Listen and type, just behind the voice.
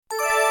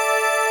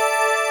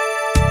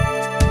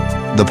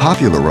The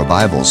popular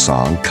revival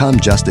song, Come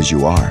Just As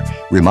You Are,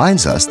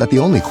 reminds us that the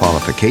only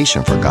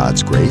qualification for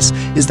God's grace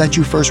is that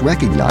you first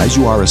recognize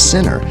you are a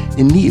sinner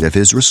in need of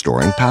His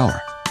restoring power.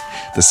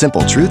 The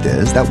simple truth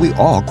is that we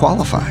all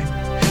qualify.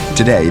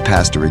 Today,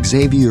 Pastor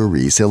Xavier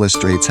Reese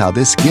illustrates how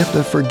this gift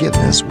of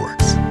forgiveness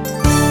works.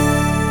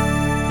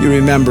 You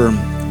remember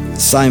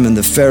Simon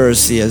the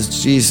Pharisee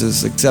as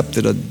Jesus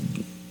accepted a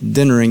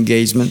dinner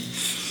engagement.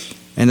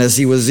 And as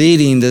he was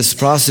eating, this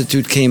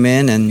prostitute came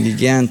in and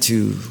began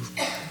to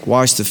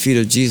wash the feet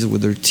of Jesus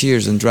with her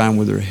tears and dry them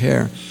with her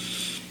hair.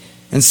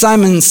 And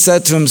Simon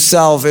said to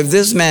himself, if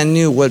this man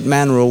knew what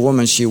manner of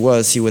woman she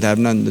was, he would have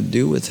nothing to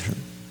do with her.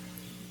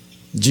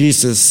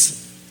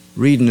 Jesus,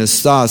 reading his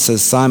thoughts,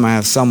 says, Simon, I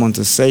have someone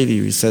to say to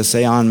you. He says,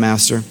 say on,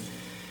 master.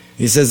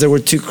 He says there were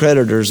two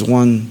creditors.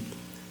 One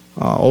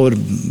owed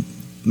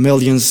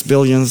millions,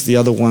 billions. The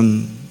other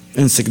one,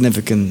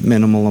 insignificant,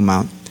 minimal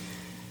amount.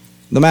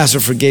 The master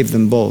forgave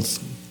them both.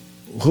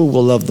 Who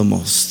will love the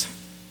most?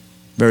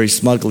 Very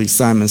smugly,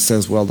 Simon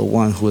says, well, the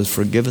one who is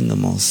forgiven the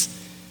most.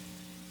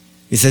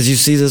 He says, you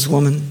see this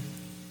woman?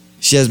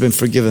 She has been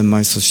forgiven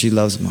much, so she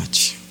loves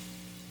much.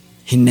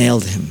 He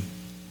nailed him.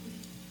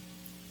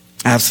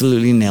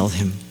 Absolutely nailed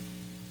him.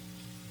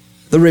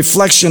 The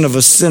reflection of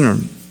a sinner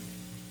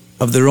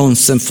of their own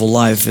sinful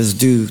life is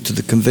due to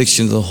the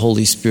conviction of the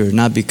Holy Spirit,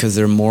 not because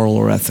they're moral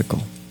or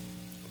ethical.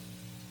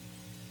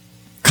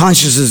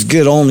 Conscience is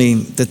good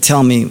only to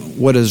tell me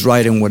what is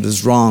right and what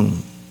is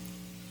wrong.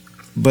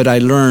 But I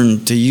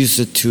learned to use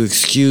it to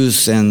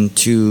excuse and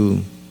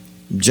to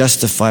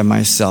justify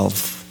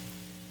myself.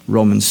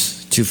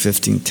 Romans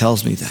 2:15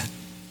 tells me that.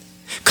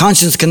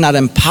 Conscience cannot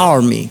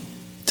empower me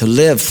to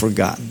live for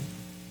God.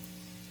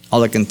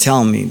 All it can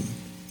tell me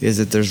is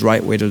that there's a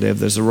right way to live,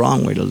 there's a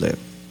wrong way to live.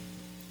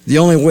 The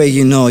only way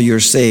you know you're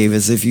saved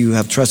is if you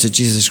have trusted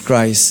Jesus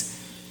Christ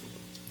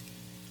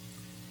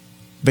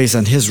based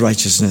on His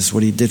righteousness,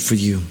 what He did for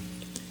you.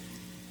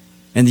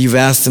 And you've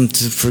asked Him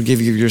to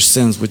forgive you your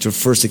sins, which are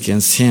first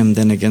against Him,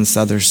 then against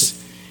others.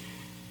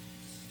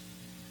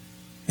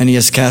 And He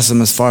has cast them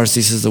as far as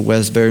East is the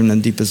west, buried in the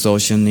deepest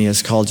ocean. He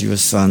has called you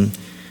His son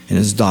and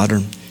His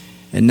daughter.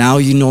 And now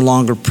you no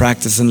longer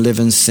practice and live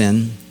in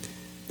sin.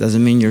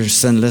 Doesn't mean you're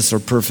sinless or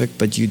perfect,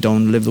 but you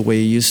don't live the way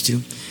you used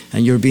to.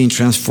 And you're being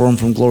transformed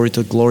from glory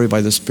to glory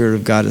by the Spirit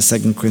of God, as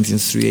 2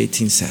 Corinthians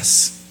 3:18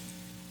 says.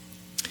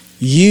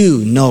 You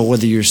know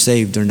whether you're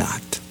saved or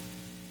not.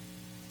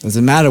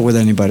 Doesn't matter what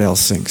anybody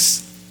else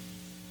thinks.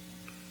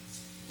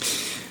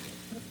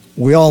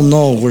 We all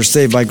know we're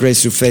saved by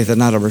grace through faith and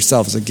not of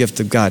ourselves, a gift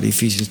of God,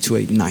 Ephesians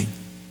 2:8-9.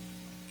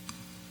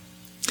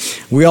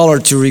 We all are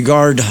to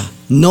regard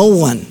no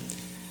one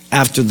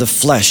after the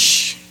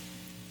flesh.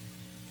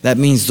 That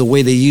means the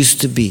way they used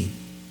to be.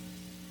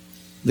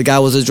 The guy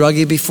was a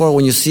druggie before.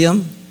 When you see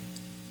him,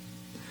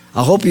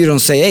 I hope you don't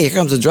say, hey, here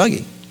comes a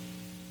druggie.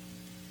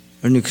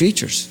 They're new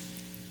creatures.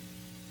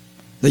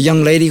 The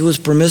young lady who is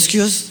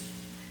promiscuous,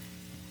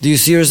 do you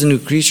see her as a new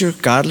creature,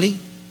 godly?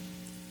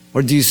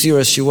 Or do you see her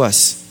as she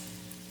was?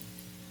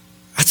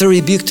 That's a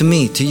rebuke to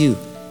me, to you,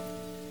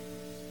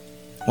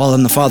 while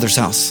in the Father's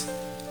house.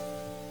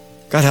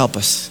 God help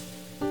us.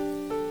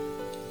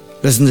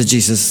 Listen to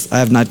Jesus. I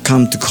have not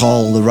come to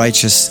call the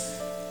righteous,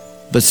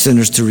 but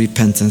sinners to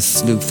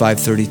repentance, Luke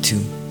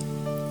 5:32.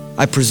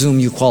 I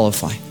presume you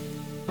qualify.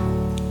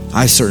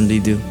 I certainly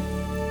do.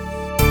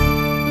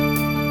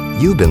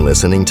 You've been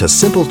listening to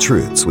Simple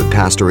Truths with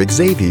Pastor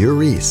Xavier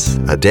Reese,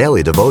 a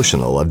daily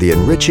devotional of the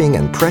enriching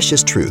and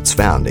precious truths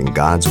found in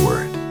God's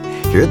Word.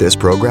 Hear this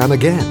program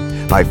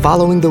again by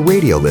following the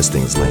radio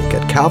listings link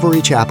at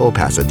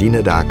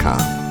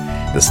CalvaryChapelPasadena.com.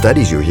 The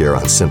studies you hear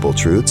on Simple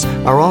Truths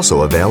are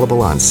also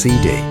available on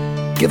CD.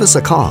 Give us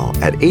a call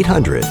at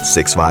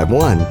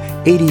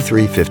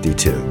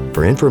 800-651-8352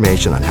 for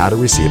information on how to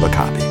receive a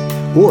copy.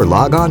 Or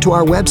log on to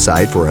our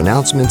website for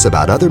announcements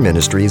about other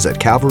ministries at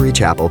Calvary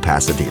Chapel,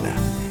 Pasadena.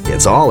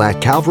 It's all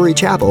at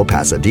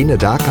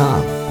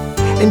CalvaryChapelPasadena.com.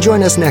 And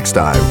join us next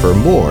time for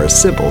more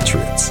Simple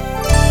Truths.